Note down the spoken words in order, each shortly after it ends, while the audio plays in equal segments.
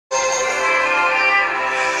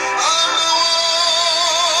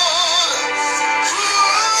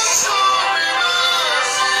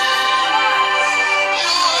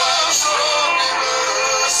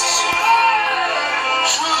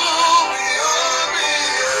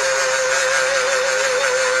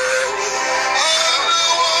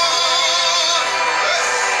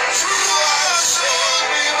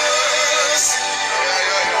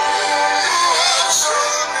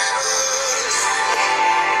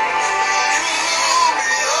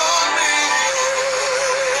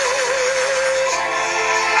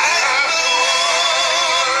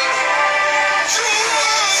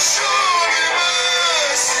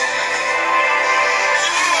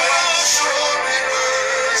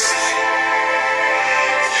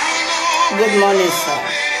Good morning, sir.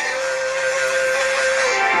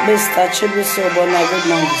 Mr. Chibusobona, good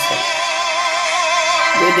morning, sir.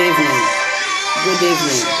 Good evening. Good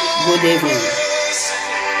evening. Good evening.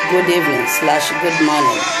 Good evening / good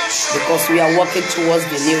morning. Because we are walking towards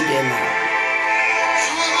the new day now.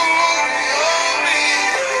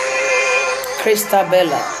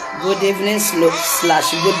 Christabella, good evening /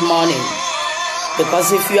 good morning.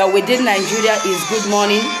 Because if you are within Nigeria, is good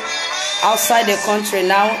morning. Outside the country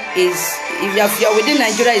now is, if you are within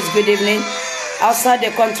Nigeria, is good evening. Outside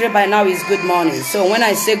the country by now is good morning. So when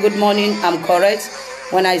I say good morning, I'm correct.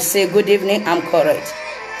 When I say good evening, I'm correct.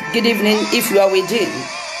 Good evening if you are within.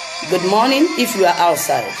 Good morning if you are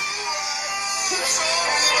outside.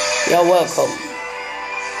 You are welcome.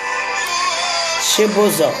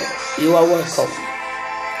 Shibozo, you are welcome.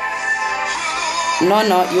 No,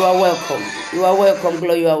 you are welcome. You are welcome,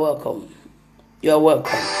 Glo, you are welcome. You are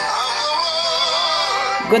welcome.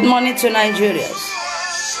 Good morning to Nigerians.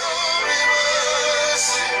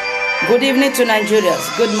 Good evening to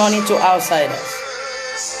Nigerians. Good morning to outsiders.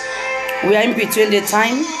 We are in between the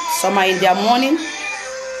time. Some are in their morning,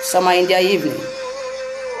 some are in their evening.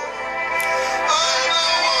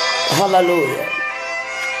 Hallelujah.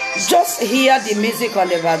 Just hear the music on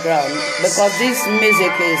the background, because this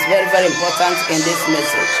music is very, very important in this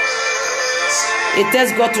message. It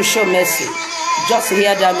tells God to show mercy. Just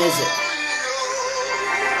hear that music.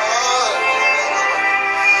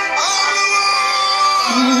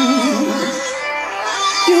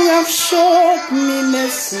 You have showed me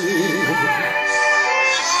mercy.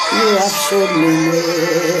 You have showed me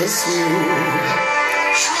mercy.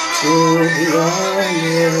 To be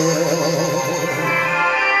honest.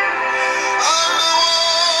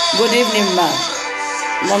 Good evening, ma.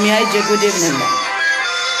 Mommy IJ, good evening, ma.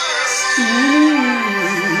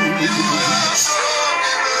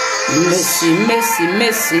 Mercy, mercy,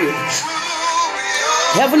 mercy.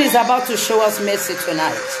 Heaven is about to show us mercy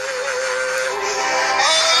tonight.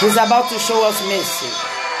 He's about to show us mercy.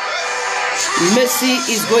 Mercy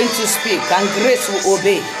is going to speak, and grace will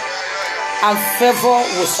obey, and favor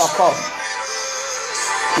will succumb.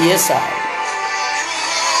 Yes, sir.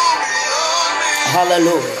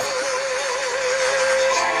 Hallelujah.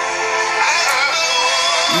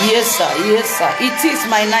 Yes, sir. Yes, sir. It is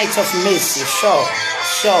my night of mercy. Sure.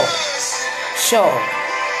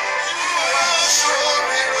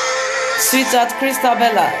 Sweetheart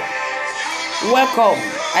Christabella, welcome.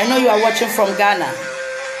 I know you are watching from Ghana.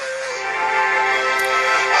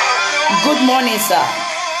 Good morning, sir.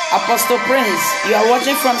 Apostle Prince, you are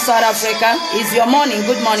watching from South Africa. It's your morning.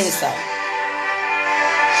 Good morning, sir.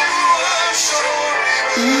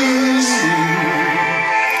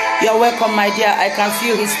 You are welcome, my dear. I can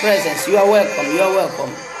feel his presence. You are welcome. You are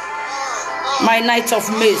welcome. My night of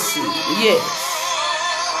mercy. Yes.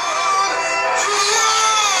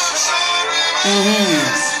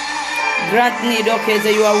 Grant need. Okay, so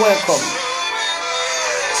you are welcome.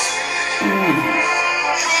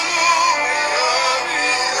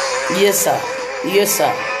 Yes, sir. Yes,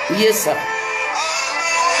 sir. Yes, sir.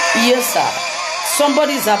 Yes, sir.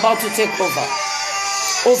 Somebody is about to take over.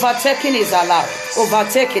 Overtaking is allowed.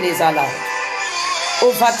 Overtaking is allowed.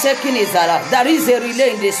 Overtaking is allowed. There is a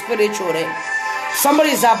relay in the spiritual realm.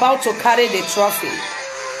 Somebody is about to carry the trophy.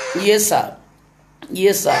 Yes, sir.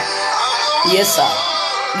 Yes, sir. Yes, sir.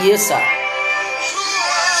 Yes, sir.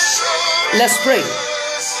 Let's pray.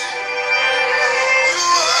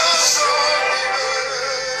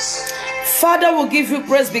 Father, we'll give you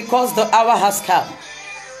praise because the hour has come.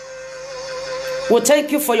 We'll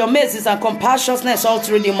thank you for your mercies and compassiousness all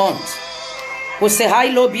through the month. We'll say, high,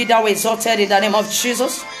 low, be thou exalted in the name of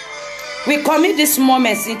Jesus. We commit these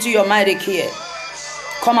moments into your mighty care.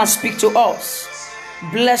 Come and speak to us.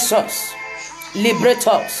 Bless us. Liberate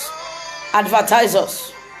us. Advertise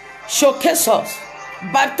us. Showcase us.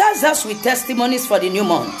 Baptize us with testimonies for the new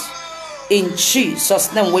month. In Jesus'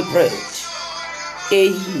 name we pray.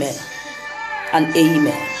 Amen and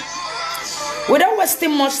amen. Without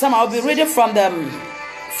wasting much time, I'll be reading from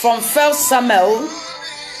 1 Samuel,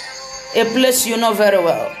 a place you know very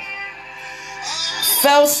well.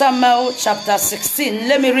 1 Samuel chapter 16.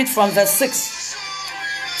 Let me read from verse 6.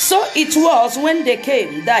 So it was when they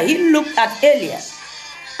came that he looked at Eliab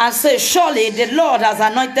and said, surely the Lord has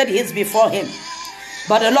anointed his before him.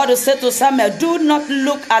 But the Lord said to Samuel, do not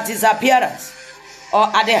look at his appearance or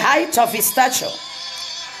at the height of his stature,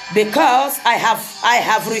 because I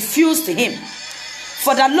have refused him.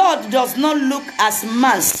 For the Lord does not look as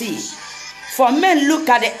man see. For men look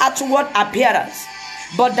at the outward appearance,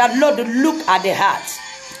 but the Lord look at the heart.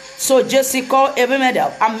 So Jesse called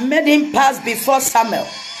Abimelech and made him pass before Samuel.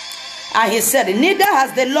 And he said, neither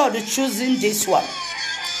has the Lord chosen this one.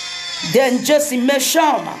 Then Jesse made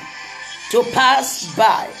Shammah to pass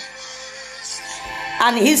by.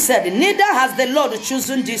 And he said, neither has the Lord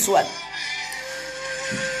chosen this one.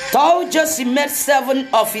 So Jesse made 7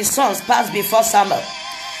 of his sons pass before Samuel.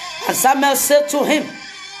 And Samuel said to him,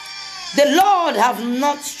 the Lord have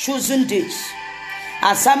not chosen this.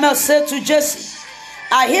 And Samuel said to Jesse,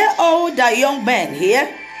 I hear all the young men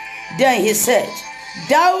here. Then he said,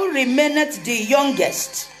 thou remainest the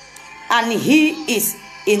youngest, and he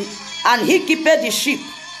keepeth the sheep.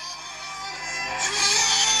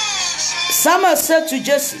 Samuel said to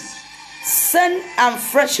Jesse, send and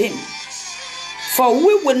fetch him, for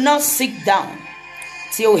we will not sit down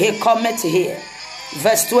till he cometh here.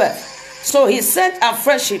 Verse 12. So he sent and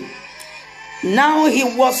fetched him. Now he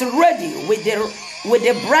was ready with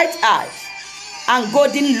the bright eyes and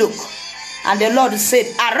golden look. And the Lord said,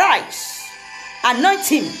 arise, anoint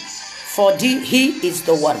him, for he is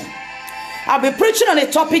the one. I'll be preaching on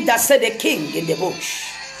a topic that said a king in the bush.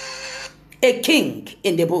 A king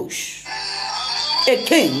in the bush. A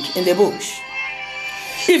king in the bush.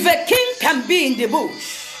 If a king can be in the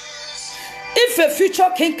bush, if a future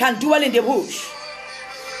king can dwell in the bush,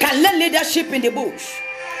 can learn leadership in the bush,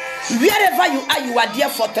 wherever you are there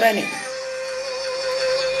for training.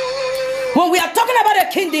 When we are talking about a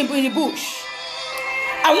king in the bush,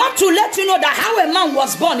 I want to let you know that how a man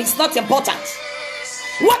was born is not important.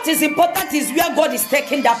 What is important is where God is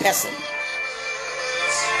taking that person.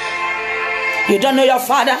 You don't know your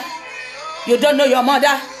father, you don't know your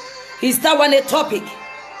mother. Is that one a topic?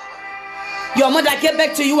 Your mother gave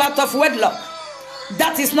back to you out of wedlock.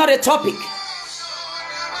 That is not a topic.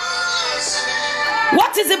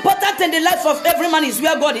 What is important in the life of every man is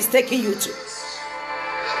where God is taking you to.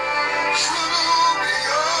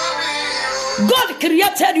 God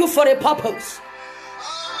created you for a purpose.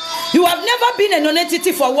 You have never been a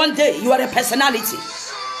non-entity for one day. You are a personality.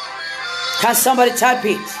 Can somebody type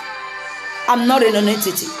it? I'm not a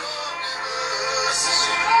non-entity.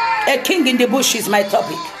 A king in the bush is my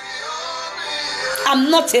topic. I'm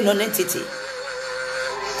not a non-entity.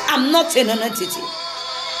 I'm not a non-entity.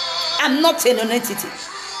 I'm not a non-entity.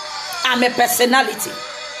 I'm a personality.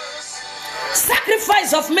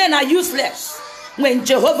 Sacrifice of men are useless when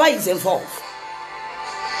Jehovah is involved.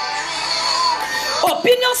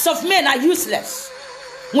 Opinions of men are useless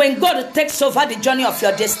when God takes over the journey of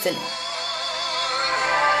your destiny.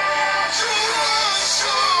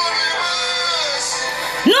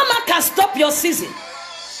 No man can stop your season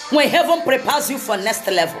when heaven prepares you for next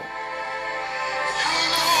level.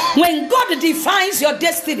 When God defines your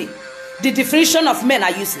destiny, the definition of men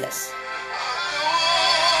are useless.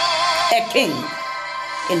 A king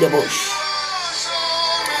in the bush.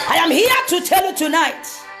 I am here to tell you tonight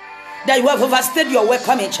that you have overstayed your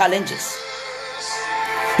welcome in challenges.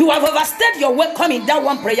 You have overstayed your welcome in that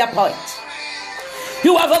one prayer point.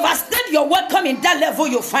 You have overstayed your welcome in that level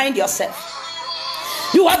you find yourself.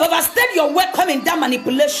 You have overstayed your welcome in that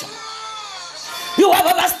manipulation. You have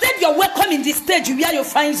overstayed your welcome in the stage where you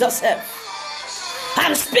find yourself.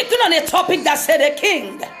 I'm speaking on a topic that said a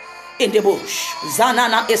king in the bush.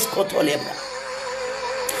 Zanana Escotolebra.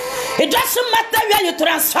 It doesn't matter where you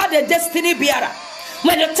transfer the destiny bearer.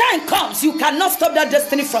 When the time comes, you cannot stop that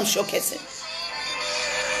destiny from showcasing.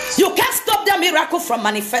 You can't stop that miracle from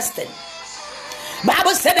manifesting.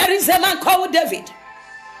 Bible said there is a man called David.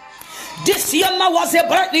 This young man was a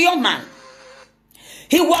bright young man.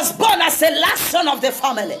 He was born as a last son of the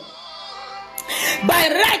family. By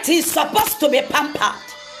right, he's supposed to be pampered.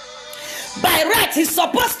 By right, he's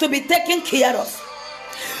supposed to be taken care of.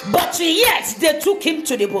 But yet, they took him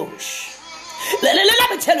to the bush. Let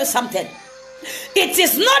me tell you something. It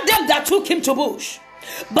is not them that took him to bush,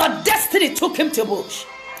 but destiny took him to bush.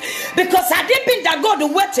 Because had it been that God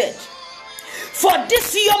waited for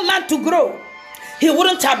this young man to grow, he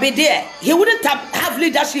wouldn't have been there. He wouldn't have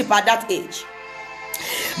leadership at that age.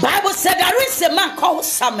 Bible said there is a man called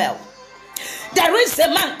Samuel. There is a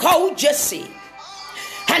man called Jesse.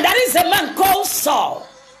 And there is a man called Saul.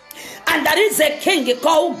 And there is a king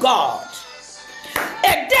called God.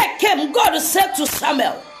 A day came, God said to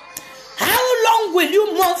Samuel, how long will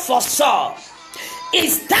you mourn for Saul?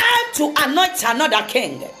 It's time to anoint another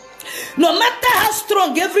king. No matter how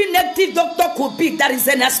strong every native doctor could be, there is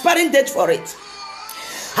an expiring date for it.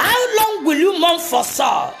 How long will you mourn for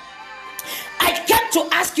Saul? I came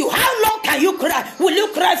to ask you, how long can you cry? Will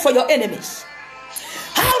you cry for your enemies?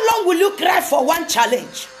 How long will you cry for one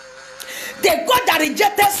challenge? The God that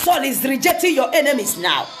rejected Saul is rejecting your enemies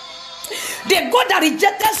now. The God that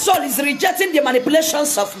rejected Saul is rejecting the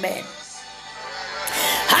manipulations of men.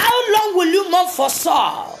 How long will you mourn for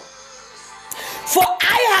Saul? For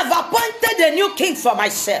I have appointed a new king for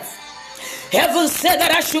myself. Heaven said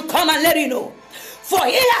that I should come and let you know. For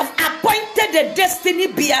he have appointed a destiny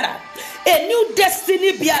bearer, a new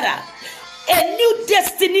destiny bearer, a new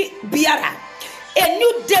destiny bearer, a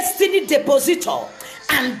new destiny depositor,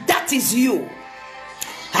 and that is you.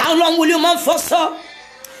 How long will you mourn for, sir?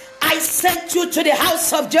 I sent you to the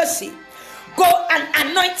house of Jesse. Go and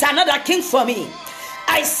anoint another king for me.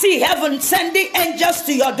 I see heaven sending angels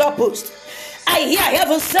to your doorpost. I hear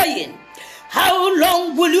heaven saying, how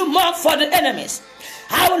long will you mourn for the enemies?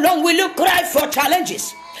 How long will you cry for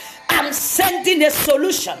challenges? I'm sending a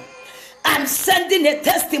solution. I'm sending a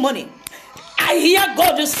testimony. I hear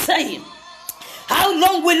God is saying, how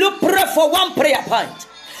long will you pray for one prayer point?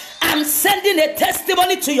 I'm sending a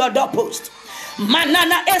testimony to your doorpost.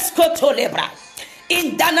 Manana eskoto lebra.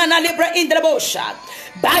 In danana lebra in the bosha.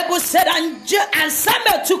 Bible said, and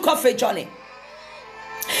Samuel took off a journey.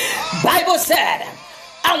 Bible said,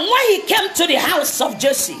 and when he came to the house of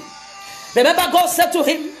Jesse, remember God said to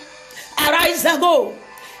him, arise and go.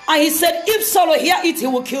 And he said, if Saul hear it, he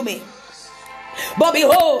will kill me. But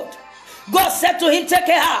behold, God said to him, take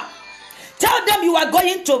care. Tell them you are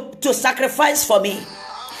going to sacrifice for me.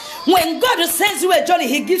 When God sends you a journey,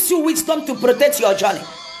 he gives you wisdom to protect your journey.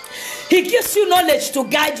 He gives you knowledge to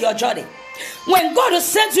guide your journey. When God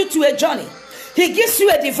sends you to a journey, he gives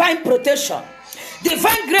you a divine protection.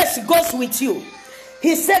 Divine grace goes with you.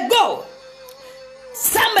 He said, go.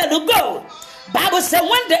 Samuel, go. Bible said,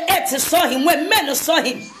 when the earth saw him, when men saw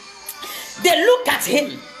him, they looked at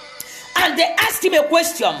him and they asked him a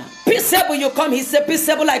question. Peaceable you come? He said,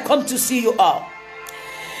 peaceable I come to see you all.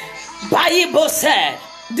 Bible said,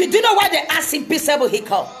 did you know why they asked him peaceable he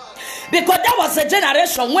come? Because that was a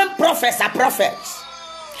generation when prophets are prophets.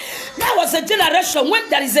 That was a generation when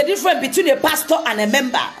there is a difference between a pastor and a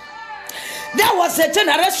member. That was a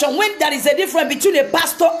generation when there is a difference between a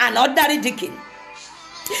pastor and ordinary deacon.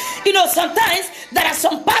 You know, sometimes there are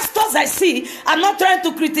some pastors I see. I'm not trying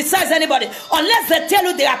to criticize anybody. Unless they tell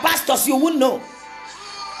you they are pastors, you won't know.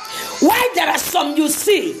 Why there are some you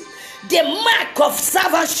see, the mark of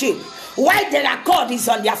servantship, why their accord is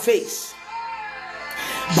on their face.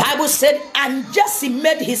 Bible said, and Jesse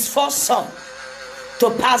made his first son to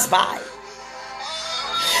pass by.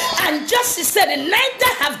 And Jesse said,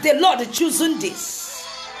 neither have the Lord chosen this.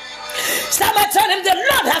 Someone told him, the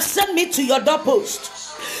Lord has sent me to your doorpost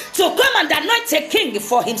to come and anoint a king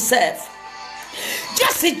for himself.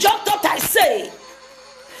 Jesse jumped up and said,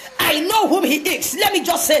 I know whom he is. Let me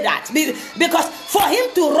just say that. Because for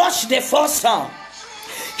him to rush the first son,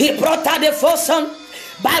 he brought out the first son.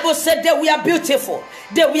 Bible said they were beautiful.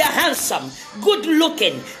 They were handsome, good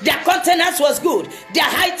looking. Their countenance was good. Their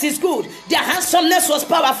height is good. Their handsomeness was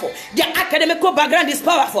powerful. Their academical background is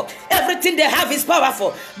powerful. Everything they have is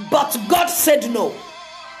powerful. But God said no.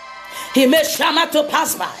 He made Shammah to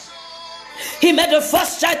pass by. He made the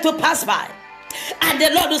first child to pass by. And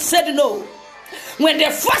the Lord said no. When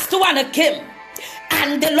the first one came,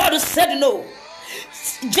 and the Lord said no,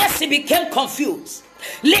 Jesse became confused.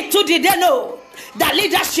 Little did they know that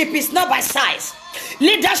leadership is not by size.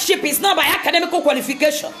 Leadership is not by academical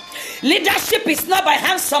qualification. Leadership is not by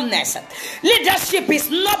handsomeness. Leadership is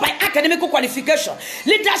not by academical qualification.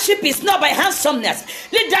 Leadership is not by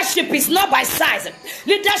handsomeness. Leadership is not by size.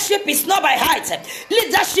 Leadership is not by height.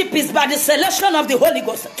 Leadership is by the selection of the Holy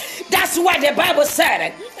Ghost. That's why the Bible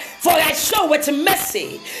said, for I show with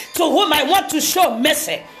mercy to whom I want to show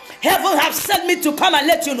mercy. Heaven have sent me to come and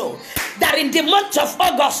let you know that in the month of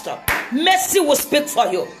August, mercy will speak for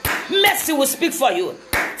you. Mercy will speak for you.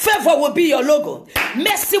 Favor will be your logo.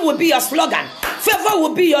 Mercy will be your slogan. Favor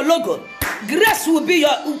will be your logo. Grace will be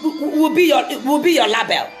your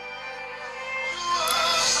label.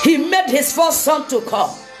 He made his first son to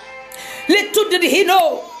come. Little did he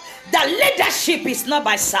know that leadership is not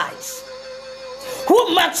by size.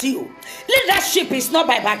 Who marked you? Leadership is not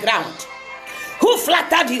by background. Who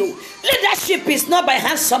flattered you? Leadership is not by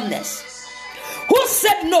handsomeness. Who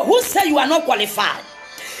said no? Who said you are not qualified?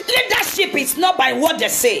 Leadership is not by what they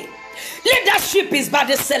say. Leadership is by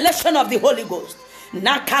the selection of the Holy Ghost.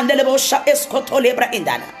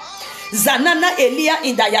 Zanana Elia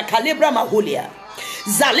indaya kalebra mahulia.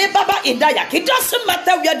 Zalebaba indaya. It doesn't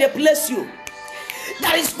matter where they place you.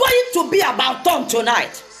 There is going to be about turn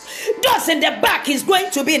tonight. Those in the back is going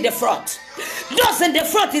to be in the front. Those in the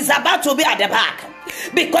front is about to be at the back.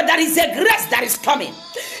 Because there is a grace that is coming.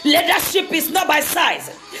 Leadership is not by size.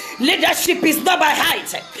 Leadership is not by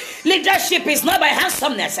height. Leadership is not by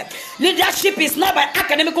handsomeness. Leadership is not by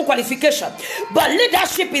academical qualification. But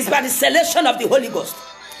leadership is by the selection of the Holy Ghost.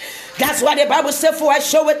 That's why the Bible says, for I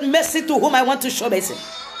show with mercy to whom I want to show mercy.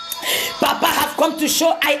 Papa have come to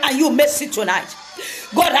show I and you mercy tonight.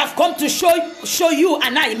 God have come to show you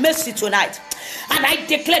and I mercy tonight. And I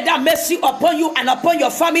declare that mercy upon you and upon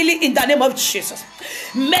your family in the name of Jesus.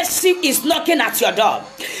 Mercy is knocking at your door.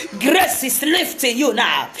 Grace is lifting you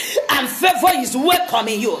now. And favor is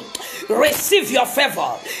welcoming you. Receive your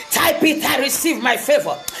favor. Type it, I receive my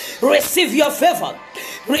favor. Receive your favor.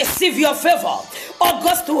 Receive your favor.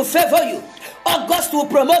 August will favor you. August will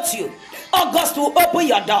promote you. August will open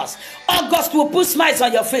your doors. August will put smiles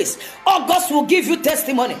on your face. August will give you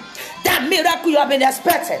testimony. That miracle you have been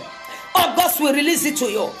expecting, August will release it to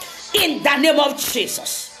you in the name of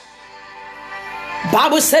Jesus.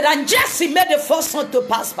 Bible said, and Jesse made the first son to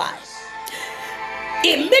pass by.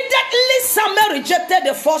 Immediately Samuel rejected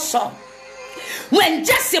the first son. When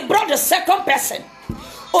Jesse brought the second person,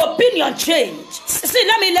 opinion changed. See,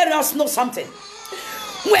 let us know something.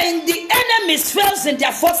 When the enemies fails in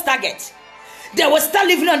their first target, they will start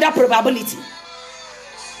living on that probability.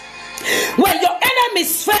 When your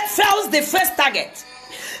enemies fails the first target,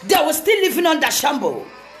 they will still living on the shamble.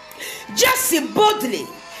 Jesse boldly,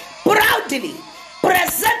 proudly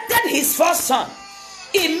presented his first son.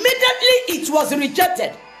 Immediately it was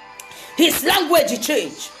rejected. His language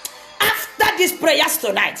changed. After these prayers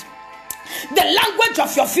tonight, the language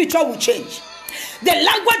of your future will change. The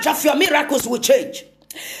language of your miracles will change.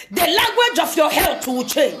 The language of your health will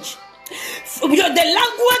change. The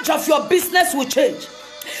language of your business will change.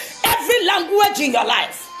 Every language in your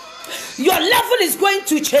life, your level is going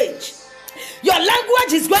to change. Your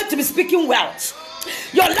language is going to be speaking wealth.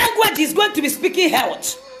 Your language is going to be speaking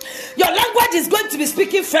health. Your language is going to be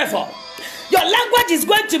speaking favor. Your language is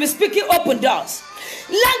going to be speaking open doors.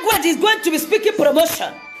 Language is going to be speaking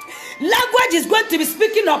promotion. Language is going to be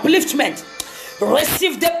speaking upliftment.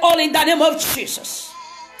 Receive them all in the name of Jesus.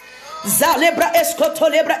 Zalebra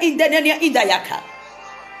escotolebra indenia indayaka.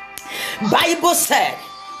 Bible said,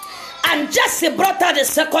 and Jesse brought out the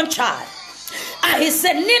second child, and he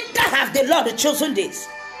said, neither have the Lord chosen this.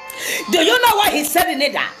 Do you know why he said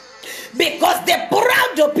neither? Because the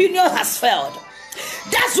proud opinion has failed.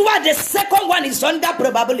 That's why the second one is under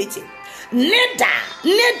probability. Neither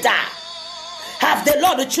have the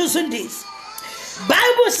Lord chosen this.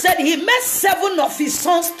 Bible said he made 7 of his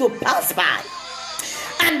sons to pass by,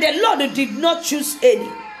 and the Lord did not choose any.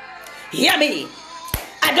 Hear me.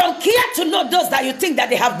 I don't care to know those that you think that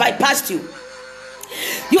they have bypassed you.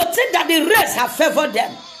 You think that the race have favored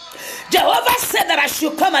them. Jehovah said that I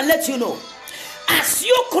should come and let you know. As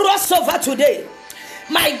you cross over today,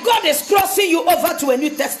 my God is crossing you over to a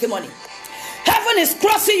new testimony. Heaven is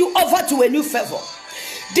crossing you over to a new favor.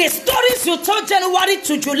 The stories you told January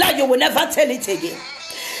to July, you will never tell it again.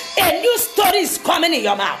 A new story is coming in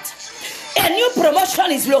your mouth. A new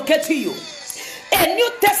promotion is locating you. A new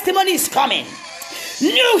testimony is coming.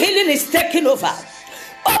 New healing is taking over.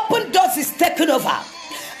 Open doors is taking over.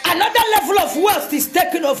 Another level of wealth is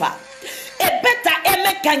taking over. A better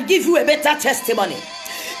amen can give you a better testimony.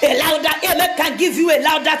 A louder amen can give you a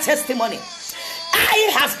louder testimony.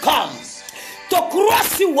 I have come to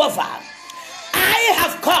cross you over. I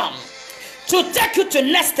have come to take you to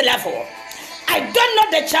next level. I don't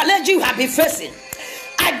know the challenge you have been facing.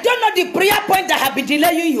 I don't know the prayer point that have been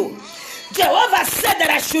delaying you. Jehovah said that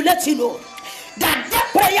I should let you know that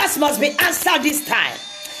the prayers must be answered this time.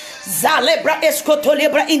 Zalebra escoto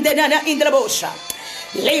lebra indenana indrebosha.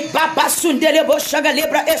 Lebaba sundelebo shaga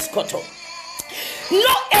lebra escoto.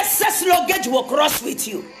 No excess luggage will cross with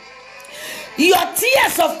you. Your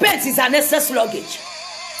tears of pain is an excess luggage.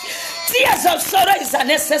 Tears of sorrow is an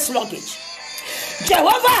excess luggage.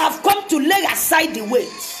 Jehovah have come to lay aside the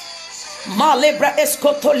weight. Ma lebra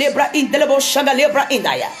escoto lebra indelebo shaga lebra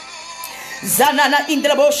indaya. Zanana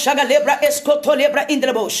indelebo shaga lebra escoto lebra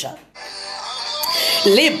indelebosha.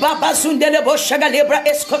 Lebaba sundelebo shaga lebra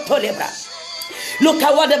escoto lebra. Look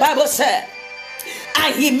at what the Bible said.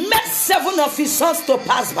 And he made 7 of his sons to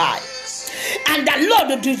pass by, and the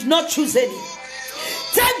Lord did not choose any.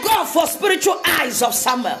 Thank God for spiritual eyes of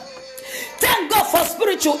Samuel. Thank God for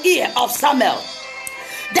spiritual ear of Samuel,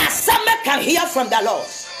 that Samuel can hear from the Lord.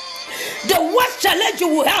 The worst challenge you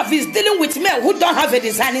will have is dealing with men who don't have a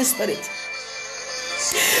designing spirit.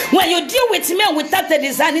 When you deal with men without a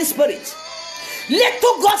designing spirit,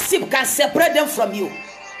 little gossip can separate them from you.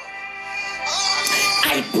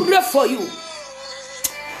 I pray for you.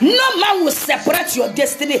 No man will separate your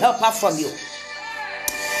destiny helper from you.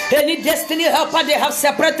 Any destiny helper they have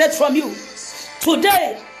separated from you,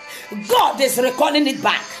 today God is recalling it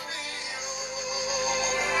back.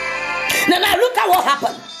 Now look at what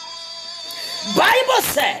happened. Bible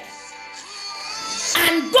said,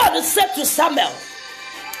 and God said to Samuel,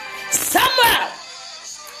 Samuel,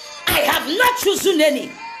 have not chosen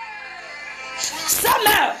any.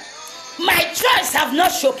 Somehow, my choice have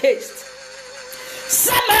not showcased.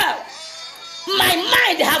 Somehow, my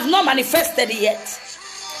mind have not manifested yet.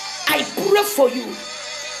 I pray for you.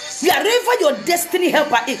 Wherever your destiny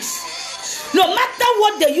helper is, no matter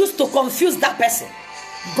what they use to confuse that person,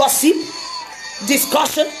 gossip,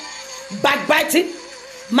 discussion, backbiting,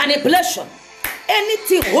 manipulation,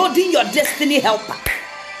 anything holding your destiny helper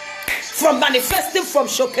from manifesting, from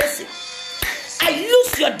showcasing, I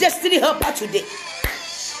lose your destiny helper today.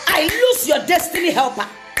 I lose your destiny helper.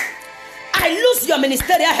 I lose your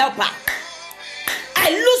ministerial helper. I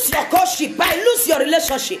lose your courtship. I lose your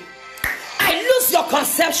relationship. I lose your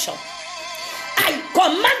conception. I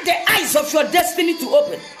command the eyes of your destiny to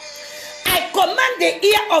open. I command the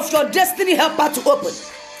ear of your destiny helper to open.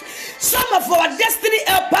 Some of our destiny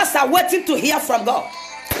helpers are waiting to hear from God.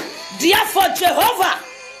 Therefore, Jehovah,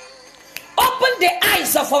 open the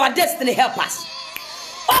eyes of our destiny helpers.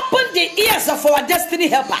 Open the ears of our destiny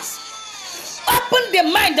helpers. Open the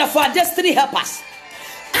mind of our destiny helpers.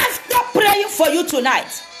 After praying for you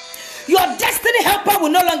tonight, your destiny helper will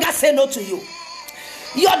no longer say no to you.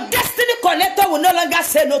 Your destiny connector will no longer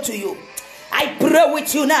say no to you. I pray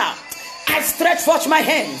with you now. I stretch forth my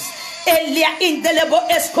hands. Wherever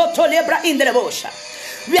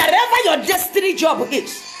your destiny job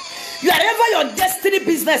is, wherever your destiny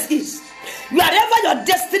business is, wherever your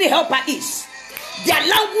destiny helper is, their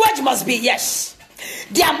language must be yes.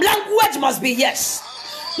 Their language must be yes.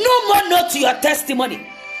 No more no to your testimony.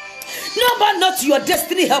 No more no to your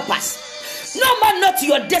destiny helpers. No more no to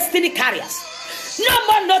your destiny carriers. No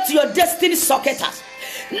more no to your destiny socketers.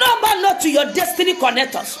 No more no to your destiny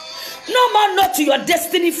connectors. No more no to your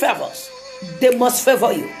destiny favors. They must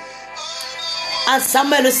favor you. And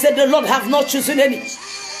Samuel said, the Lord have not chosen any.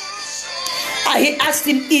 And he asked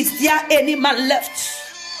him, is there any man left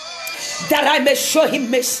that I may show him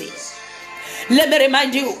mercy? Let me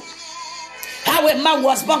remind you, how a man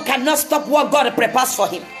was born cannot stop what God prepares for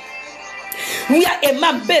him. Where a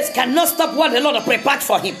man based cannot stop what the Lord prepared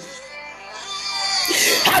for him.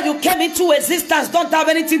 How you came into existence don't have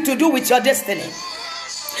anything to do with your destiny.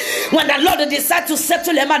 When the Lord decides to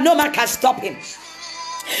settle a man, no man can stop him.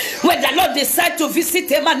 When the Lord decides to visit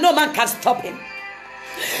a man, no man can stop him.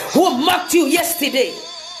 Who mocked you yesterday?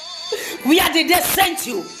 Where did they send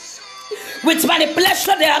you? With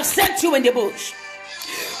manipulation they have sent you in the bush.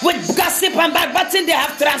 With gossip and backbiting they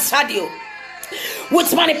have transferred you.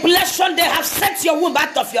 With manipulation they have sent your womb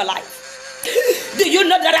out of your life. Do you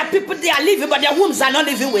know there are people they are living but their wombs are not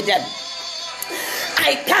living with them?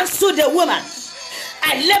 I cancel the woman.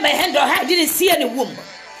 I lay my hand on her. I didn't see any womb.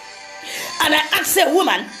 And I asked a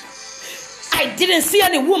woman, I didn't see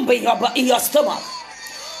any womb in your stomach.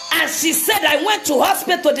 And she said, I went to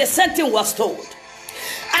hospital, the same thing was told.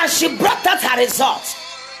 And she brought out her result.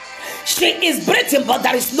 She is breathing, but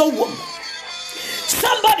there is no womb.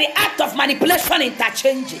 Somebody out of manipulation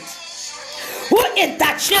interchanges. Who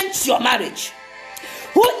interchanged your marriage?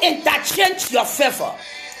 Who interchanged your favor?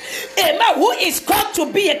 A man who is called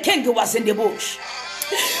to be a king who was in the bush.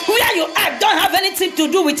 Where you are don't have anything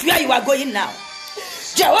to do with where you are going now.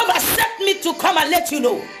 Jehovah sent me to come and let you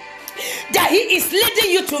know that he is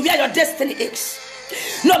leading you to where your destiny is.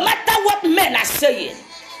 No matter what men are saying,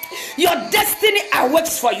 your destiny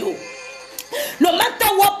awaits for you. No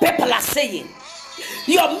matter what people are saying,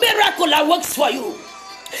 your miracle awaits for you.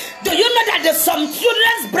 Do you know that some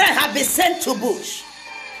children's brain have been sent to bush?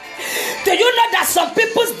 Do you know that some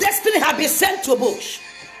people's destiny have been sent to bush?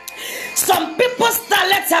 Some people's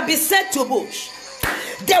talents have been sent to bush.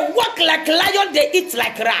 They walk like lion, they eat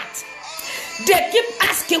like rat. They keep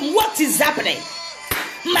asking what is happening.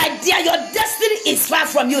 My dear, your destiny is far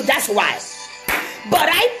from you, that's why. But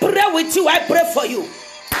I pray with you, I pray for you.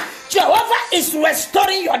 Jehovah is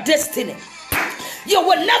restoring your destiny. You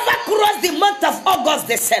will never cross the month of August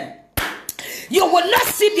the same. You will not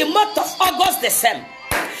see the month of August the same.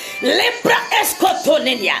 Lepra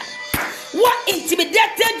escotonenia. What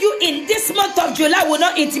intimidated you in this month of July will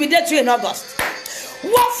not intimidate you in August.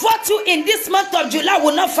 What fought you in this month of July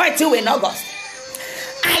will not fight you in August.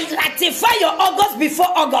 I ratify your August before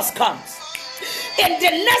August comes. In the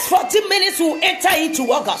next 14 minutes, we will enter into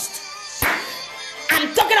August.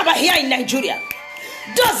 I'm talking about here in Nigeria.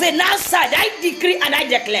 Those in outside, I decree and I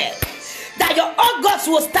declare that your August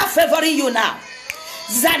will start favoring you now.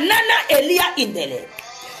 Zanana Elia Indele.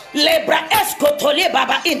 Lebra Eskotole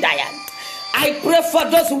Baba Indayan. I pray for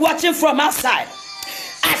those watching from outside.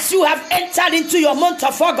 As you have entered into your month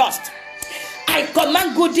of August, I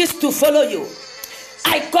command goodies to follow you.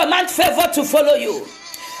 I command favor to follow you.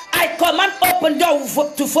 I command open door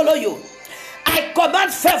to follow you. I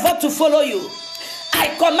command favor to follow you.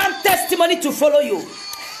 I command testimony to follow you.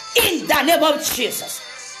 In the name of Jesus.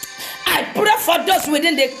 I pray for those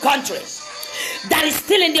within the country that is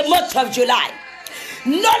still in the month of July.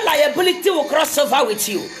 No liability will cross over with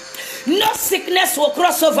you. No sickness will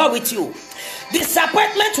cross over with you.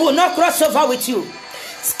 Disappointment will not cross over with you.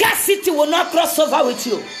 Scarcity will not cross over with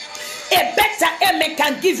you. A better amen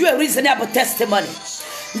can give you a reasonable testimony.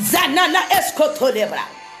 Zanana Escotolebra.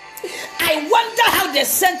 I wonder how they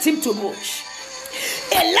sent him to bush.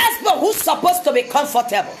 A last born who's supposed to be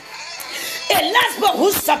comfortable. A last born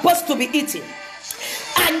who's supposed to be eating.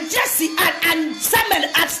 And Jesse and Samuel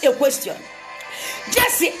asked a question.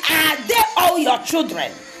 Jesse, are they all your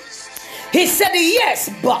children? He said, yes,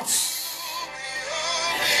 but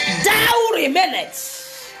thou remainest.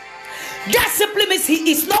 That simply means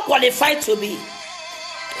he is not qualified to be.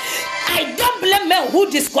 I don't blame men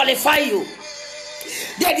who disqualify you.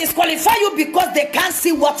 They disqualify you because they can't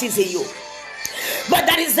see what is in you. But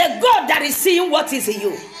there is a God that is seeing what is in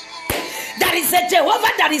you. There is a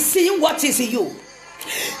Jehovah that is seeing what is in you.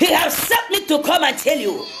 He has sent me to come and tell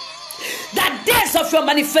you that days of your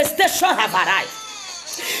manifestation have arrived.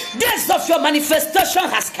 Days of your manifestation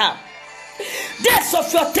has come. Days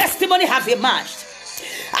of your testimony have emerged.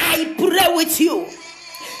 I pray with you.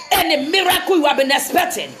 Any miracle you have been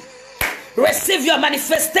expecting, receive your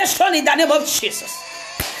manifestation in the name of Jesus.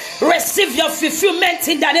 Receive your fulfillment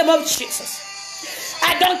in the name of Jesus.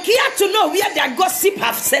 I don't care to know where their gossip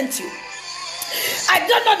have sent you. I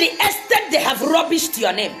don't know the extent they have rubbished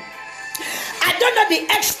your name. I don't know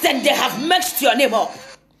the extent they have mixed your name up.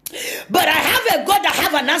 But I have a God that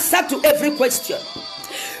have an answer to every question.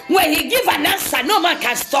 When he give an answer, no man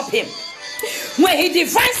can stop him. When he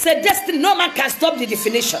defines a destiny, no man can stop the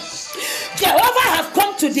definition. Jehovah have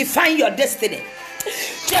come to define your destiny.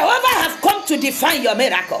 Jehovah have come to define your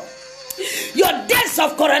miracle. Your days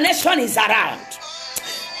of coronation is around.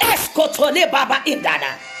 Eskotole Baba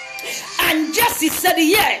Indana. And Jesse said,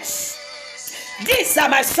 yes, these are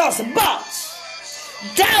my sons,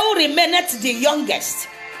 but thou remainest the youngest.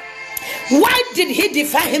 Why did he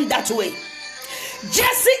define him that way?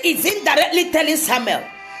 Jesse is indirectly telling Samuel,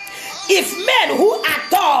 if men who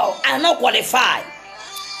at all are not qualified,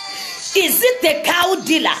 is it a cow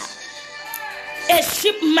dealer, a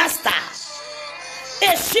sheep master,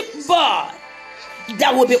 a sheep boy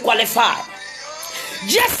that will be qualified?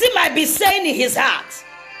 Jesse might be saying in his heart,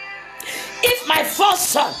 if my first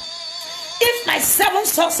son, if my 7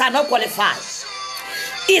 sons are not qualified,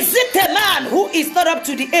 is it a man who is not up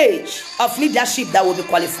to the age of leadership that will be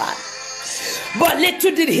qualified? But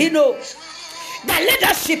little did he know that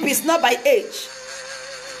leadership is not by age.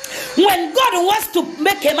 When God wants to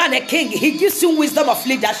make a man a king, he gives you wisdom of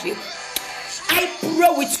leadership. I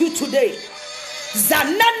pray with you today.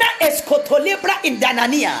 Zanana Escotolebra in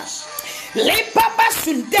Danania. Lepapa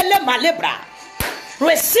Sundele Malebra.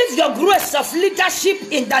 Receive your grace of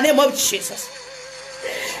leadership in the name of Jesus.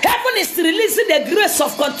 Heaven is releasing the grace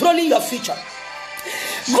of controlling your future.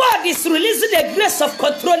 God is releasing the grace of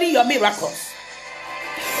controlling your miracles.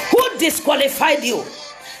 Who disqualified you?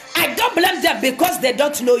 I don't blame them because they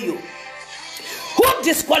don't know you. Who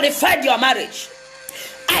disqualified your marriage?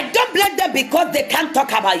 I don't blame them because they can't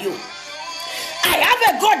talk about you. I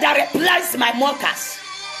have a God that replies my mockers.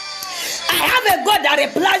 I have a God that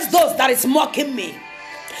replies those that is mocking me.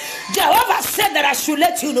 Jehovah said that I should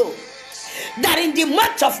let you know that in the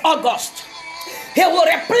month of August, he will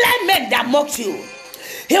reply men that mocked you.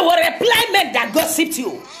 He will reply men that gossiped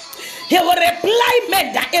you. He will reply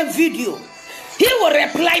men that envied you. He will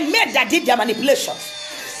reply men that did their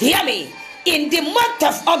manipulations. Hear me. In the month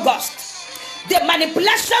of August, the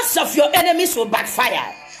manipulations of your enemies will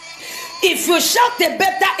backfire. If you shout a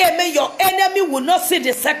better amen, your enemy will not see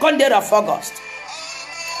the second day of August.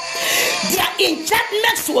 Their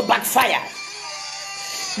enchantments will backfire.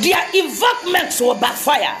 Their invokements will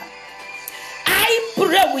backfire. I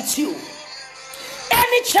pray with you.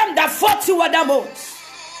 Any charm that fought you other months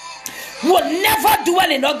will never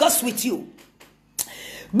dwell in August with you.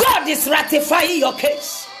 God is ratifying your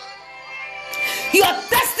case. Your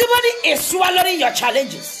testimony is swallowing your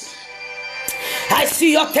challenges. I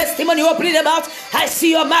see your testimony opening them out. I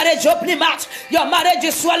see your marriage opening out. Your marriage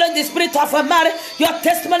is swallowing the spirit of a marriage. Your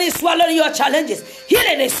testimony is swallowing your challenges.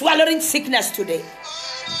 Healing is swallowing sickness today.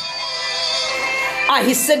 And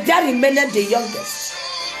he said, there remained the youngest.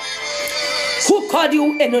 Who called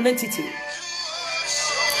you a non-entity?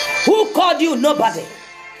 Who called you nobody?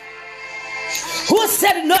 Who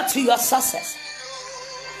said no to your success?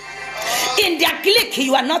 In their clique,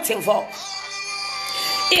 you are not involved.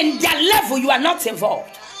 In their level, you are not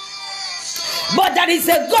involved. But there is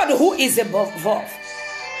a God who is above.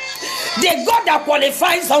 The God that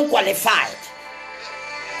qualifies unqualified.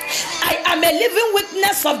 I am a living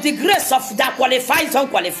witness of the grace of that qualifies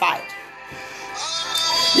unqualified.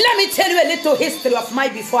 Let me tell you a little history of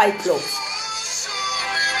mine before I close.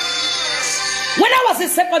 When I was in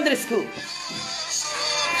secondary school,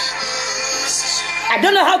 I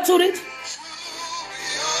don't know how to read.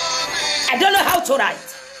 I don't know how to write.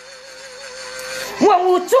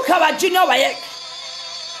 When we took our junior WAEC,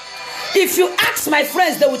 if you ask my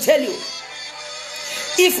friends, they will tell you.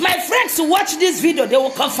 If my friends watch this video, they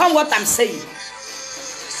will confirm what I'm saying.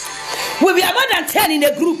 We were more than 10 in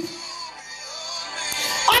a group.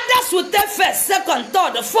 Others would take first, second,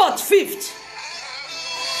 third, fourth, fifth.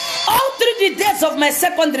 All through the days of my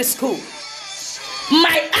secondary school,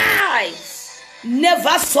 my eyes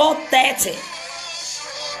never saw 30.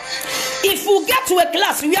 If we get to a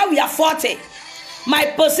class where we are 40, my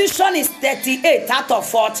position is 38 out of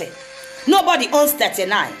 40. Nobody owns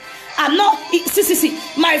 39. I'm not. See.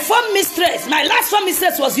 My form mistress, my last form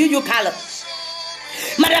mistress was Oluchiuzuakoli.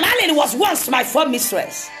 Madam Allen was once my form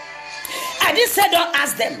mistress. I didn't say don't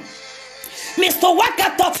ask them. Mr.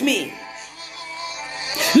 Waka taught me.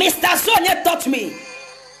 Mr. Sonia taught me.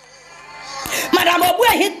 Madam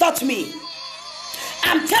Obue, he taught me.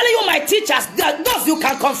 I'm telling you, my teachers, those you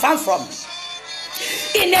can confirm from.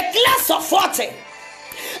 In a class of 40,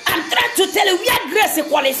 I'm trying to tell you where grace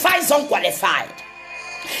qualifies unqualified.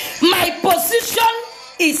 My position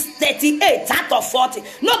is 38 out of 40.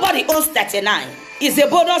 Nobody owns 39. It's a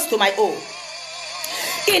bonus to my own.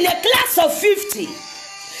 In a class of 50,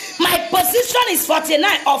 my position is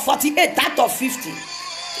 49 or 48 out of 50.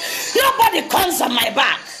 Nobody comes on my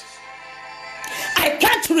back. I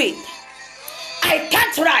can't read. I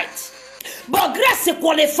can't write. But grace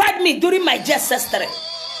qualified me during my ancestry.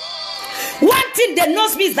 One thing they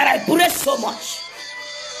knows me is that I pray so much.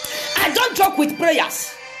 I don't joke with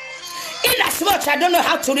prayers. In as much I don't know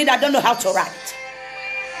how to read, I don't know how to write.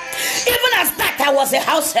 Even as that, I was a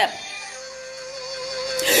house help.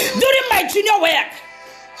 During my junior work,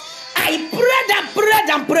 I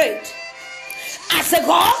prayed. I said,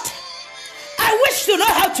 God, I wish to know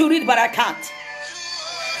how to read, but I can't.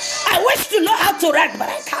 I wish to know how to write, but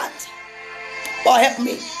I can't. Oh, help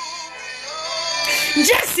me.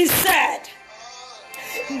 Jesse said,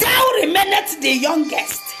 thou remainest the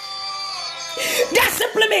youngest. That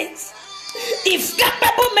simply means, if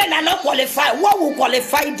capable men are not qualified, what will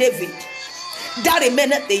qualify David? Thou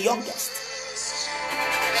remainest the youngest.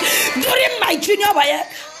 During my junior year,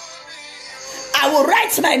 I will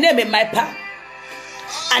write my name in my palm,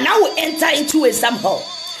 and I will enter into exam hall,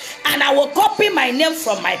 and I will copy my name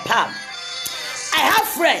from my palm. I have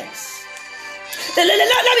friends.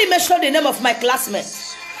 Let me mention the name of my classmate.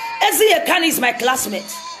 Ezi Ekani is my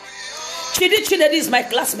classmate. Chidi Chinedi is my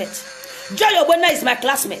classmate. Joy Obena is my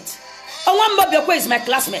classmate. Owamba Biokwe is my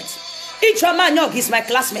classmate. Ichoma Nyog is my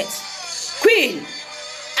classmate. Queen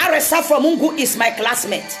Aresa from Mungu is my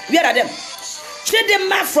classmate. Where are them?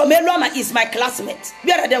 Chidema from Eloma is my classmate.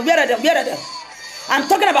 Where are them? I'm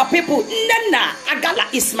talking about people. Nana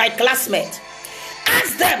Agala is my classmate.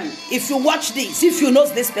 Ask them if you watch this, if you know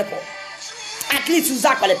these people. At least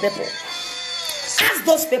Oluchiuzuakoli people. Ask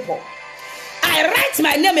those people. I write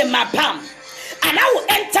my name in my palm, and I will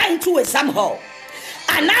enter into a exam hall,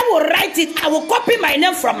 and I will write it. I will copy my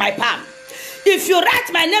name from my palm. If you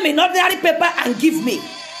write my name in ordinary paper and give me,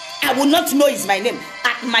 I will not know it's my name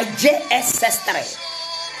at my JS3.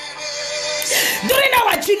 During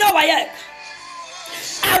our junior year,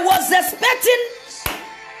 I was expecting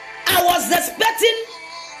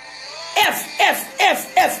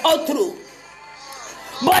F all through.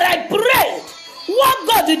 But I prayed. What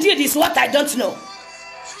God did is what I don't know.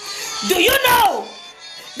 Do you know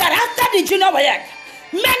that after the junior year,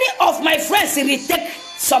 many of my friends retake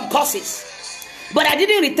some courses, but I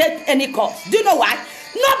didn't retake any course. Do you know why?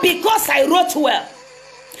 Not because I wrote well,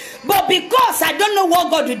 but because I don't know what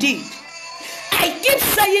God did. I keep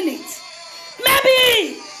saying it.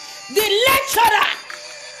 Maybe the lecturer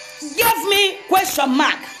gave me question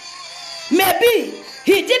mark. Maybe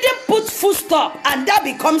he didn't put full stop and that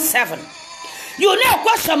becomes 7. You know,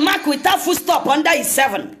 question mark without full stop under is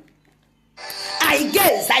 7. I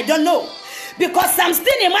guess, I don't know. Because I'm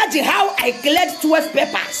still imagining how I cleared 12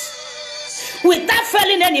 papers without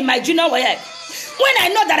failing any in my junior year. When I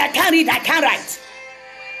know that I can't read, I can't write.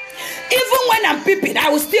 Even when I'm peeping, I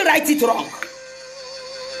will still write it wrong.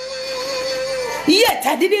 Yet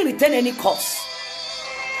I didn't retain any course.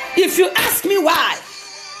 If you ask me why,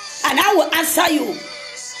 and I will answer you.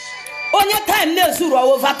 On your time,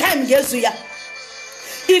 over time,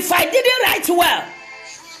 if I didn't write well,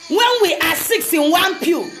 When we are 6 in one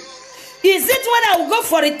pew, is it when I will go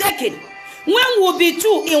for a taking? When we will be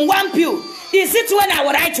 2 in one pew, is it when I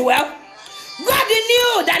will write well? God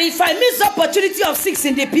knew that if I miss the opportunity of 6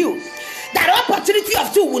 in the pew, that opportunity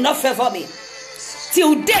of 2 will not favor me.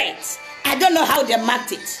 Till date, I don't know how they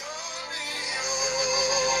marked it.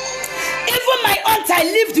 Even my aunt I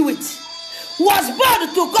lived with was bold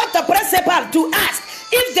to go to principal to ask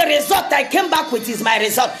if the result I came back with is my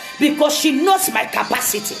result, because she knows my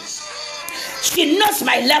capacity. She knows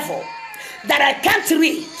my level, that I can't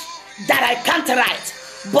read, that I can't write.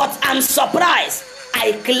 But I'm surprised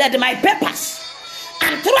I cleared my papers.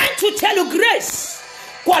 I'm trying to tell you grace,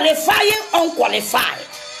 qualifying unqualified.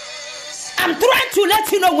 I'm trying to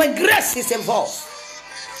let you know when grace is involved.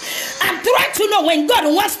 I'm trying to know when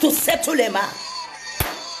God wants to settle a man.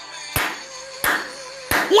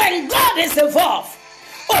 When God is involved,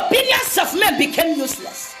 opinions of men became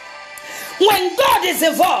useless. When God is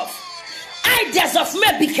involved, ideas of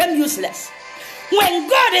men became useless. When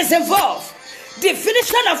God is involved,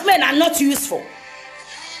 definition of men are not useful.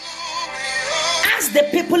 As the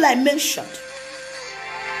people I mentioned,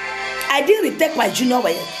 I didn't retake my junior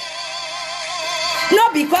way.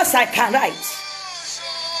 Not because I can write.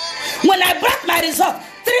 When I brought my result,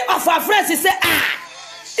 3 of our friends they said,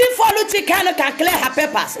 if Oluchiuzuakoli can clear her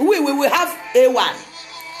papers, we will have A1.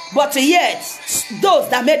 But yet, those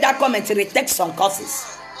that made that comment retake some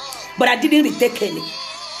courses. But I didn't retake any.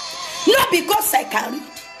 Not because I can read.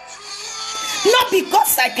 Not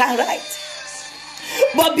because I can write.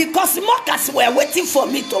 But because mockers were waiting for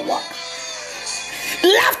me to walk.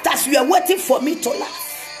 Laughers were waiting for me to laugh.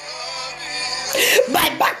 My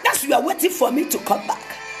backers were waiting for me to come back.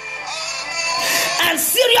 And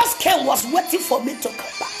serious cane was waiting for me to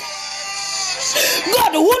come back.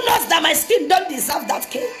 God, who knows that my skin don't deserve that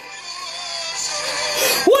cane?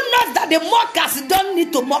 Who knows that the mockers don't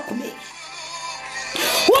need to mock me?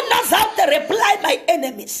 Who knows how to reply my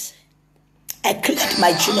enemies? I cleared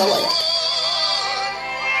my junior work.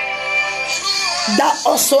 That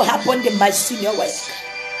also happened in my senior work.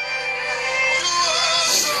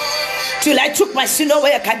 Till I took my senior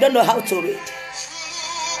work, I don't know how to read.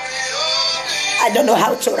 I don't know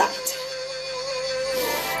how to write.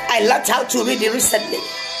 I learned how to read it recently.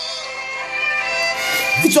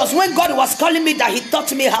 It was when God was calling me that He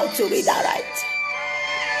taught me how to read and write.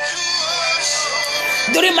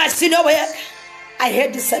 During my senior work, I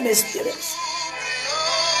had the same experience.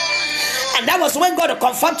 And that was when God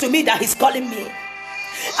confirmed to me that He's calling me.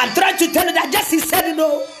 I'm trying to tell you that just He said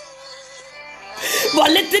no. But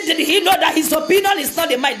little did He know that His opinion is not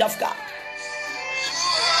the mind of God.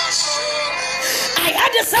 I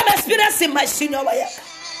had the same experience in my senior work.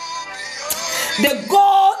 The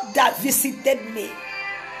God that visited me,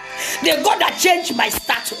 the God that changed my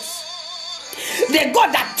status, the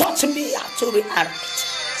God that taught me how to read and write.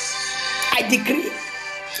 I decree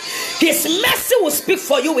His mercy will speak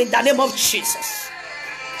for you in the name of Jesus.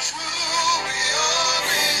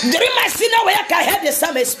 During my senior work, I had the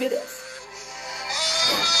same experience.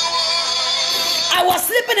 I was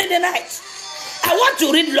sleeping in the night. I want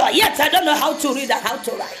to read law, yet I don't know how to read and how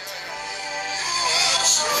to write.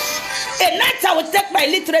 At night I would take my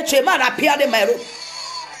literature, a man appeared in my room.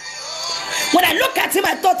 When I look at him,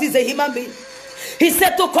 I thought he's a human being. He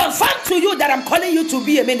said, to confirm to you that I'm calling you to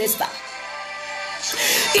be a minister.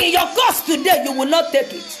 In your course today, you will not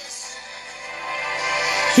take it.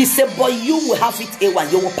 He said, but you will have it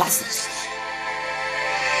A1, you will pass it.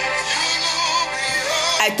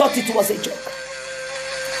 I thought it was a joke.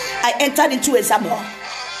 I entered into exam hall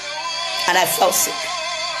and I fell sick.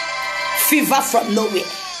 Fever from nowhere.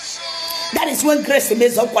 That is when grace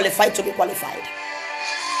remains unqualified to be qualified.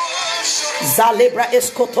 Zalebra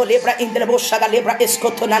escoto lebra indelebo shaga lebra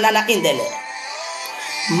escoto nanana indele.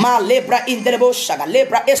 Ma lebra indelebo shaga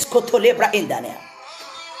lebra escoto lebra indane.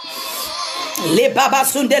 Le baba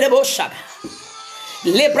sundelebo shaga.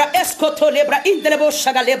 Lebra escoto lebra indelebo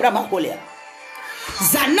shaga lebra maholia.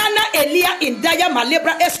 Zanana Elia indaya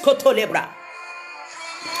malebra escoto lebra.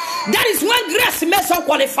 That is when grace makes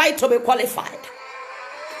unqualified to be qualified.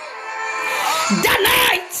 That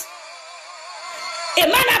night, a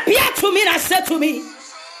man appeared to me and said to me,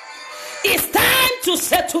 it's time to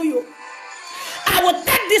say to you, I will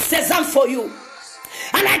take this exam for you.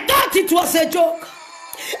 And I thought it was a joke.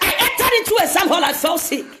 I entered into exam hall and fell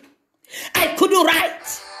sick. I couldn't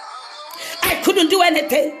write. I couldn't do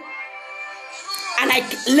anything. And I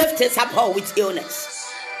left exam hall with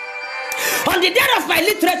illness. On the day of my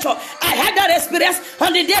literature, I had that experience.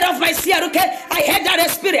 On the day of my CRK, I had that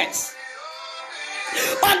experience.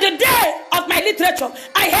 On the day of my literature,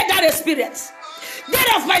 I had that experience.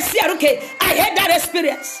 Death of my CRK, I had that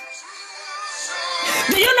experience.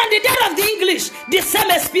 Do you know the death of the English? The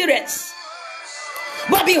same experience.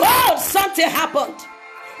 But behold, something happened.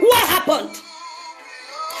 What happened?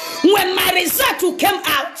 When my result came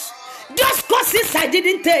out, those courses I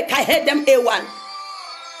didn't take, I had them A1.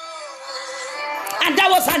 And that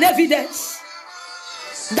was an evidence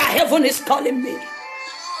that heaven is calling me.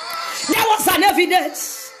 That was an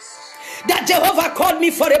evidence that Jehovah called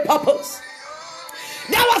me for a purpose.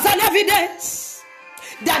 That was an evidence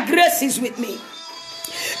that grace is with me.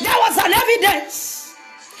 That was an evidence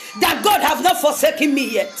that God has not forsaken me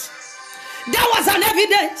yet. That was an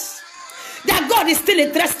evidence that God is still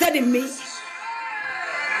interested in me.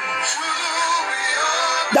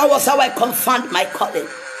 That was how I confirmed my calling.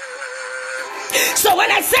 So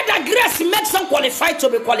when I said that grace makes some qualified to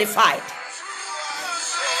be qualified,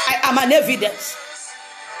 I am an evidence.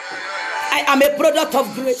 I am a product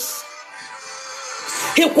of grace.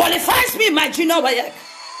 He qualifies me in my junior wayak.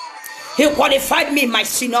 He qualified me in my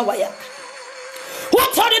senior wayak. Who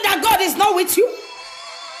told you that God is not with you?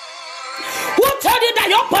 Who told you that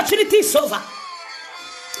your opportunity is over?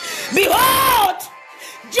 Behold,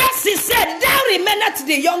 Jesse said, thou remainest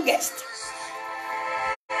the youngest.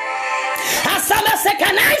 And Samuel said,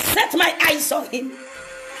 can I set my eyes on him?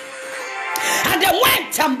 And they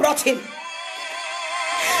went and brought him.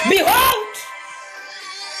 Behold,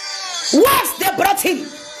 once they brought him,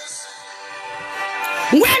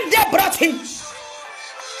 when they brought him,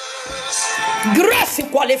 grace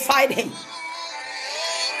qualified him.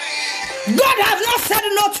 God has not said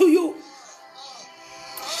no to you.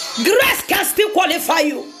 Grace can still qualify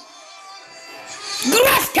you.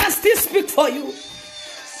 Grace can still speak for you.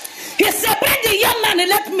 He said, bring the young man and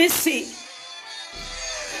let me see.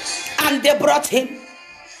 And they brought him.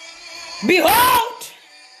 Behold,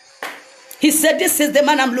 he said, this is the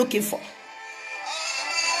man I'm looking for.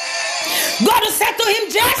 God said to him,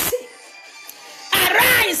 Jesse,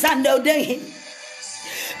 arise and ordain him.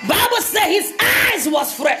 Bible says his eyes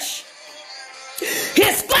was fresh.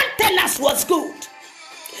 His countenance was good.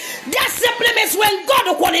 That simply means when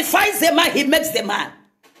God qualifies the man, he makes the man.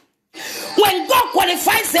 When God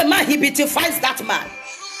qualifies the man, he beautifies that man.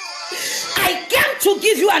 I came to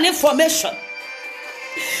give you an information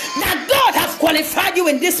that God has qualified you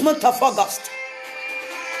in this month of August.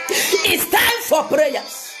 It's time for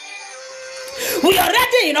prayers. We are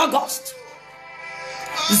ready in August.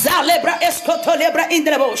 Zalebra escoto lebra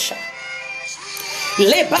indrebosha.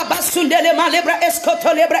 Lebaba sundele ma lebra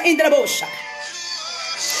escoto lebra indrebosha.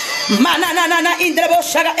 Mananana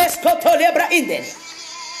indrebosha escoto lebra inden.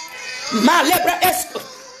 Ma lebra esco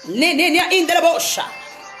ninia indrebosha.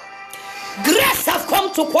 Grace have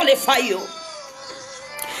come to qualify you.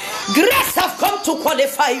 Grace have come to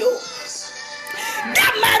qualify you.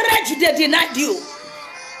 That marriage they denied you,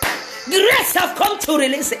 grace have come to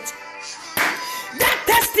release it. That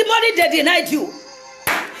testimony they denied you,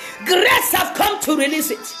 grace have come to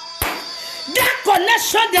release it. That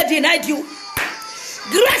connection they denied you,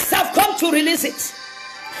 grace have come to release it.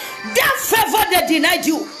 That favor they denied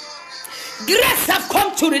you, grace have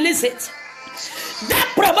come to release it.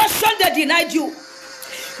 That promotion they denied you,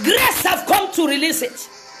 grace have come to release it.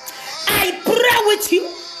 I pray with you.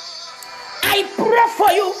 I pray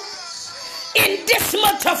for you. In this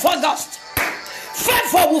month of August,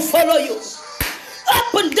 favor will follow you.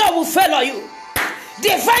 Open door will follow you.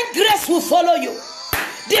 Divine grace will follow you.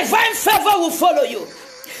 Divine favor will follow you.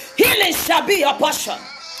 Healing shall be your portion.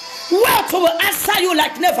 Wealth will answer you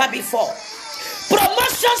like never before.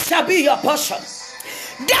 Promotion shall be your portion.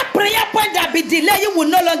 That prayer point that be delayed will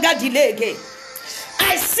no longer delay again.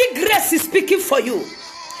 I see grace is speaking for you.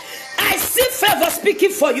 I see favor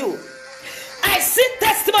speaking for you. I see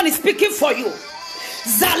testimony speaking for you.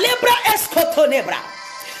 Zalebra escoto nebra.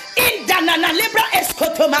 In danana lebra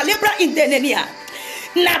escoto malebra in denenia.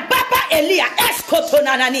 Na baba elia escoto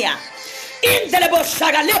nanania. In delebo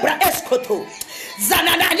shaga lebra escoto.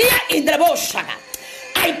 Zananania in delebo shaga.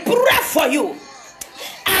 I pray for you.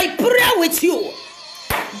 I pray with you.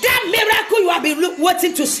 That miracle you have been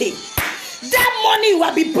waiting to see. That money you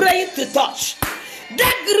have been praying to touch.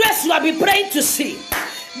 That grace you have been praying to see.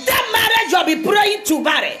 That marriage you have been praying to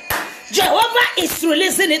marry. Jehovah is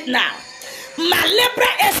releasing it now. Malebra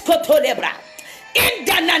escoto lebra. In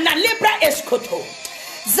danana lebra escoto.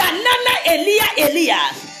 Zanana Elia.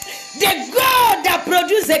 The God that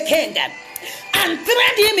produced a king and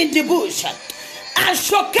trained him in the bush and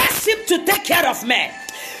showcased him to take care of men.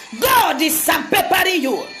 God is sandpapering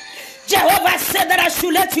you. Jehovah said that I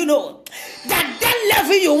should let you know that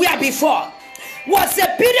level you were before was a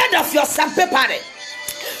period of your sandpapering,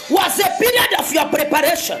 was a period of your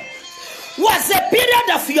preparation, was a period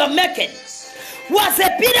of your making, was a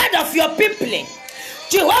period of your pimpling.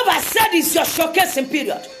 Jehovah said it's your showcasing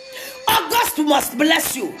period. August must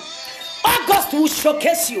bless you. August will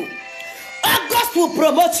showcase you. August will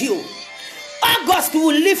promote you. August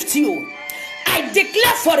will lift you. I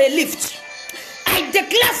declare for a lift. I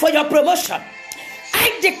declare for your promotion.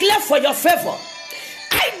 I declare for your favor.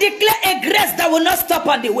 I declare a grace that will not stop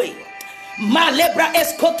on the way. Malebra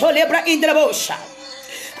escoto lebra in the bosha.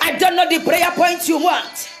 I don't know the prayer point you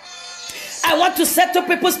want. I want to settle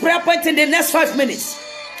people's prayer point in the next 5 minutes.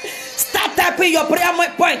 Start typing your prayer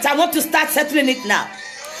point. I want to start settling it now.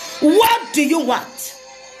 What do you want?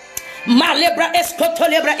 Malebra escoto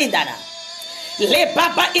lebra indana. Le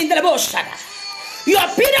baba in the bosha. Your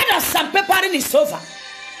period of sandpapering is over.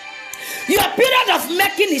 Your period of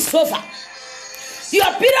making is over.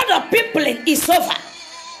 Your period of pimpling is over.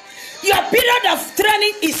 Your period of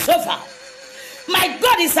training is over. My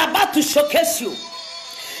God is about to showcase you.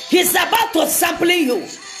 He's about to sample you.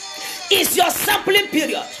 It's your sampling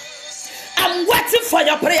period. I'm waiting for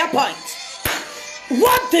your prayer point.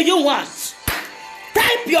 What do you want?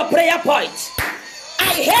 Type your prayer point.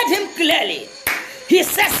 I heard him clearly. He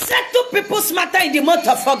said, settle people's matter in the month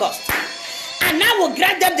of August, and I will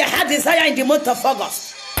grant them the heart desire in the month of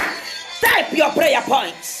August. Type your prayer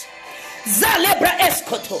points. Zalebra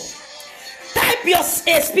escoto. Type your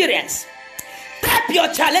experience. Type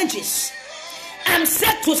your challenges. I'm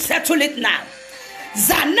set to settle it now.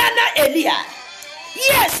 Zanana Elia.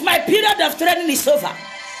 Yes, my period of training is over.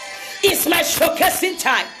 It's my showcasing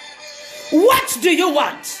time. What do you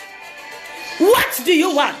want? What do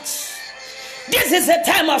you want? This is a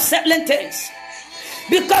time of settling things.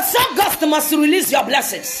 Because August must release your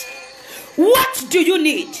blessings. What do you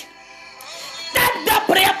need? That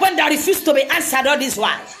prayer point that refused to be answered all this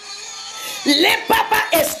while. Le papa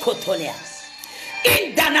escotonia.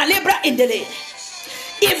 In Dana Libra in the lay.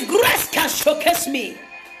 If grace can showcase me,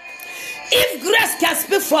 if grace can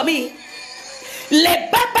speak for me, Le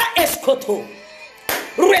papa escoto.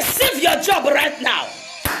 Receive your job right now.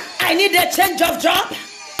 I need a change of job.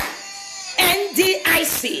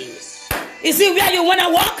 NDIC. Is it where you want to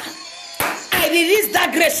walk? I release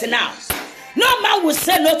that grace now. No man will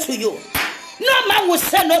say no to you. No man will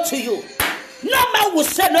say no to you. No man will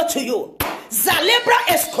say no to you. Zalebra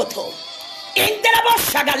escoto. Indelebo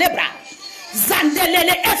shagalebra.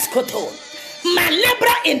 Zandelele escoto.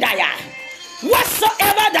 Malebra indaya.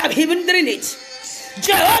 Whatsoever that hindering it.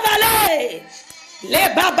 Jehovah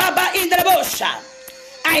le baba indelebo sha.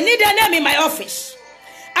 I need a name in my office.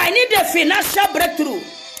 I need a financial breakthrough.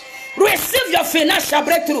 Receive your financial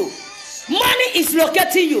breakthrough. Money is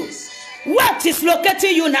locating you. Wealth is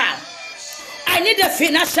locating you now. I need a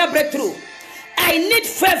financial breakthrough. I need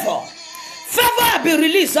favor. Favor have been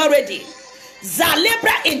released already.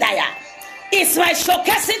 Zalebra indaya. It's my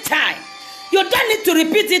showcasing time. You don't need to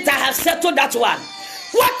repeat it. I have settled that one.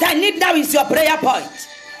 What I need now is your prayer point.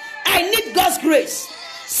 I need God's grace.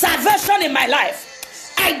 Salvation in my life.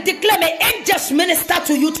 I declare my angels minister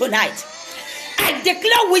to you tonight. I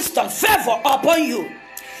declare wisdom, favor upon you.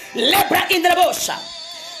 Lebra in the bosha.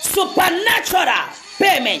 Supernatural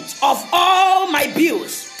payment of all my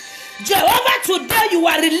bills. Jehovah, today you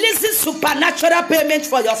are releasing supernatural payment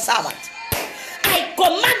for your servant. I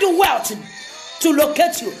command wealth to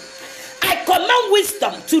locate you. I command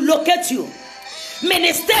wisdom to locate you.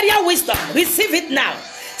 Ministerial wisdom, receive it now.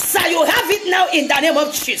 So you have it now in the name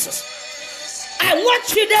of Jesus. I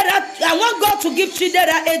want God to give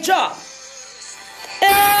Chidera a job.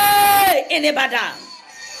 Hey, in Ibadan.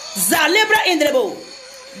 Zalebra in the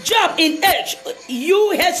job in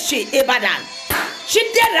UHC Ibadan.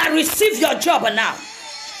 Chidera, receive your job now.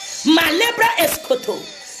 Malebra escoto.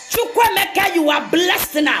 Chukwemeka, you are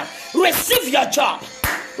blessed now. Receive your job.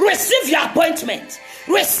 Receive your appointment.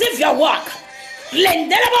 Receive your work.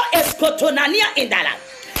 Lendelebo escoto nania indala.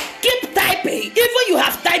 Keep typing. Even you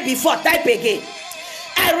have typed before, type again.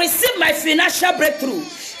 I receive my financial breakthrough.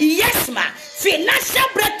 Yes, ma. Financial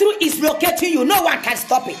breakthrough is locating you. No one can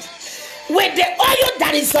stop it. With the oil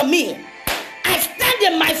that is on me, I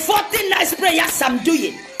stand in my 40 nights prayers I'm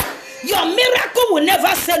doing. Your miracle will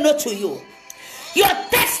never say no to you. Your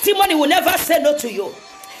testimony will never say no to you.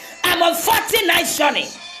 I'm on 40 nights journey.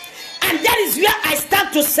 And that is where I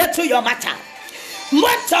start to settle your matter.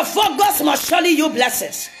 Month of August must surely you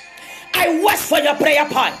blessings. I watch for your prayer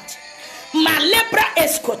point. Malebra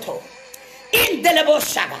escoto. Indelebo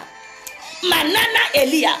shaga. Manana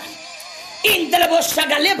Elia. Indelebo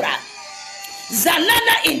shaga lebra.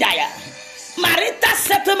 Zanana indaya. Marital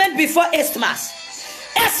settlement before Xmas.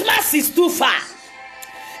 Xmas is too far.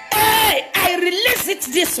 Hey, I release it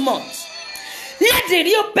this month. Let Let the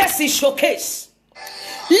real person showcase.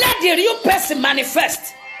 Let the real person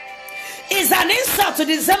manifest. It's an insult to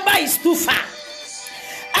December is too far.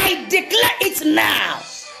 I declare it now.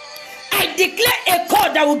 I declare a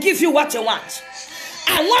call that will give you what you want.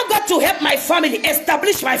 I want God to help my family,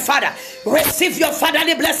 establish my father. Receive your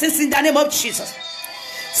fatherly blessings in the name of Jesus.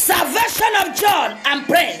 Salvation of John and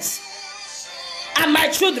Prince and my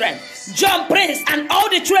children, John, Prince, and all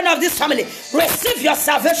the children of this family. Receive your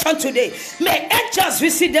salvation today. May angels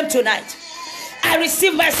visit them tonight. I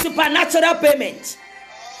receive my supernatural payment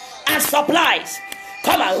and supplies.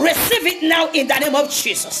 Come on, receive it now in the name of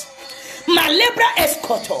Jesus. Malebra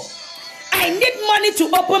escoto. I need money to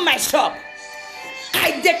open my shop.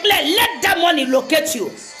 I declare, let that money locate you.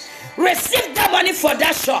 Receive that money for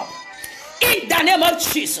that shop in the name of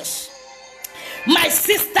Jesus. My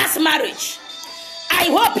sister's marriage, I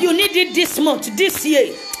hope you need it this month, this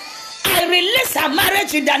year. I release her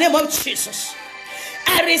marriage in the name of Jesus.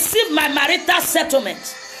 I receive my marital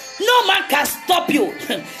settlement. No man can stop you.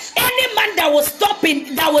 Any man that will stop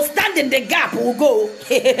in, that will stand in the gap will go.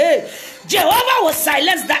 Jehovah will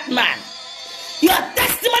silence that man. Your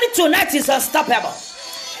testimony tonight is unstoppable.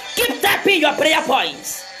 Keep typing your prayer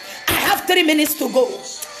points. I have 3 minutes to go.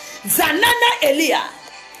 Zanana Elia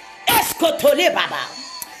Escotole Baba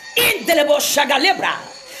Indelebo Shagalebra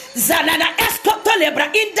Zanana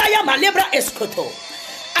Escotolebra Indayama Lebra Escoto.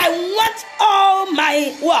 I want all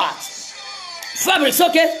my what? Fabrics,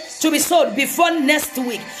 okay, to be sold before next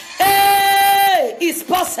week. Hey, it's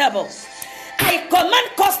possible. I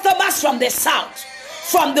command customers from the south,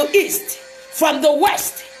 from the east, from the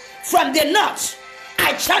west, from the north.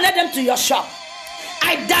 I channel them to your shop.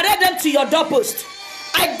 I direct them to your doorpost.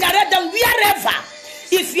 I direct them wherever.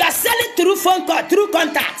 If you are selling through phone call, through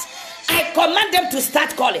contact, I command them to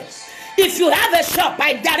start calling. If you have a shop,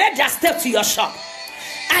 I direct their step to your shop.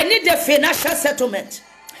 I need a financial settlement.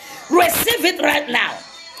 Receive it right now.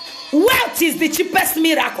 Wealth is the cheapest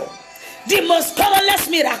miracle, the most commonest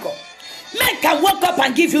miracle. Men can wake up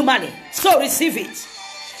and give you money, so receive it.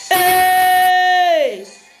 Hey,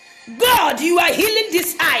 God, you are healing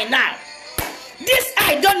this eye now. This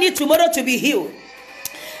eye don't need tomorrow to be healed.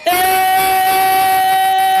 Hey,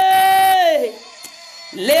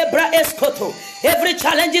 Lebra Escoto. Every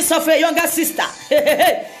challenges of a younger sister.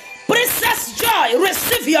 Princess Joy,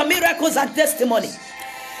 receive your miracles and testimony.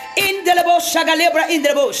 In the lebosha galebra in the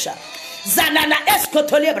lebosha. Zanana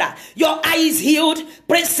escotolebra. Your eye is healed.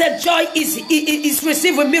 Princess Joy is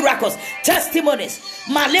receiving miracles, testimonies.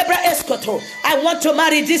 Malebra escoto. I want to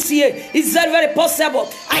marry this year. It's very, very possible.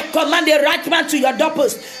 I command the right man to your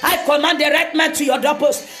doorpost. I command the right man to your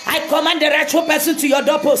doorpost. I command the rightful person to your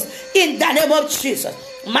doorpost. In the name of Jesus.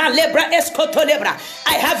 Malebra escotolebra.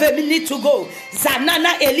 I have a minute to go.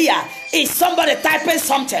 Zanana Elia. Is somebody typing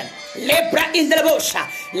something? Lebra in the lebosha,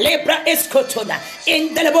 lebra escotona,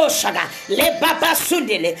 in the leboshaga, lebaba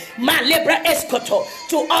sundele, ma lebra escoto.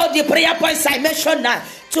 To all the prayer points I mentioned now,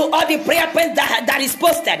 to all the prayer points that is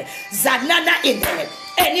posted, Zanana in there.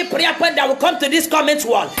 Any prayer point that will come to this comment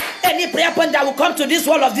wall, any prayer point that will come to this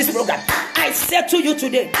wall of this program, I say to you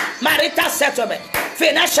today, marital settlement,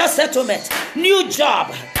 financial settlement, new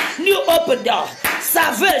job, new open door,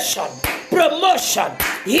 salvation, promotion,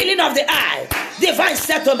 healing of the eye, divine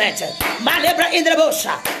settlement, malebra in the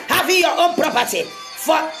bosha, having your own property.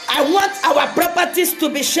 For I want our properties to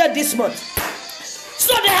be shared this month.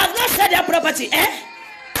 So they have not shared their property,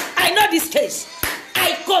 I know this case.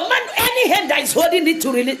 I command any hand that is holding it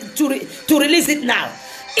to release it now.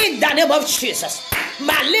 In the name of Jesus.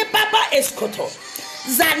 Malebaba escoto.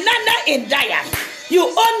 Zanana indaya. You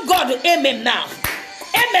own God, amen now.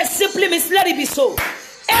 Amen simply means let it be so.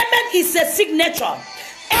 Amen is a signature.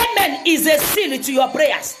 Amen is a seal to your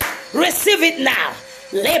prayers. Receive it now.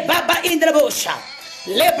 Lebaba in the bosha.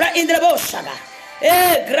 Lebra in the boshaga.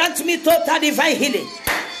 Grant me total divine healing.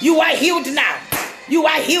 You are healed now. You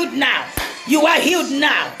are healed now. You are healed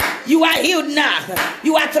now. You are healed now.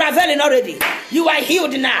 You are traveling already. You are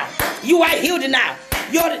healed now. You are healed now.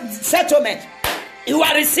 Your settlement, you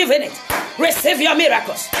are receiving it. Receive your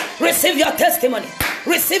miracles. Receive your testimony.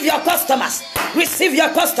 Receive your customers. Receive your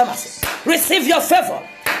customers. Receive your favor.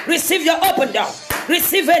 Receive your open door.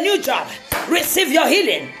 Receive a new job. Receive your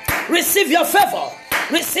healing. Receive your favor.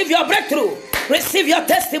 Receive your breakthrough. Receive your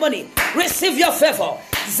testimony. Receive your favor.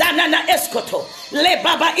 Zanana escoto.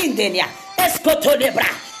 Lebaba indenia. Escoto lebra.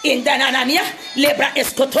 Indanania. Lebra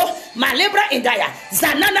escoto. Malebra indaya.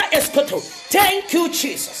 Zanana escoto. Thank you,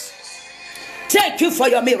 Jesus. Thank you for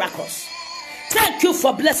your miracles. Thank you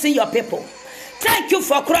for blessing your people. Thank you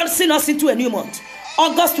for crossing us into a new month.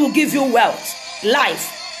 August will give you wealth,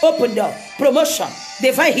 life, open door, promotion,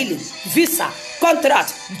 divine healing, visa,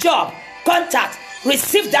 contract, job, contact,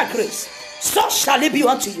 receive that grace. So shall it be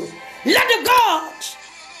unto you. Let the God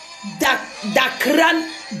that crown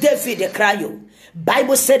David crown you.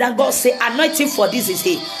 Bible said, and God said, anointing for this is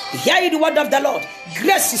he. Hear the word of the Lord.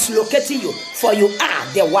 Grace is locating you, for you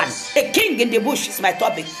are the one. A king in the bush is my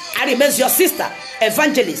topic. I remain your sister,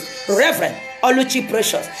 evangelist, Reverend Oluchi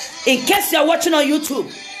Precious. In case you are watching on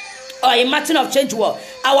YouTube or a Mountain of Change World,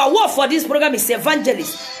 our word for this program is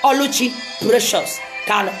evangelist Oluchi Precious.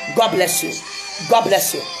 God bless you. God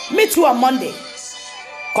bless you. Meet you on Monday.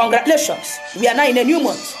 Congratulations. We are now in a new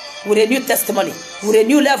month with a new testimony, with a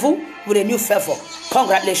new level, with a new favor.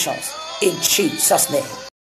 Congratulations in Jesus' name.